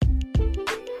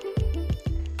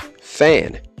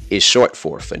Fan is short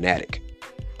for fanatic.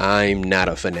 I'm not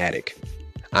a fanatic.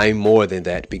 I'm more than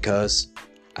that because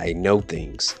I know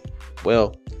things.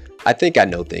 Well, I think I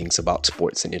know things about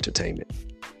sports and entertainment.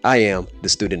 I am the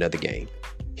student of the game.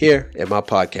 Here at my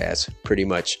podcast, pretty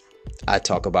much, I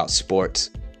talk about sports,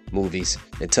 movies,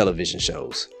 and television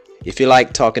shows. If you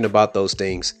like talking about those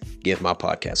things, give my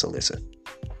podcast a listen.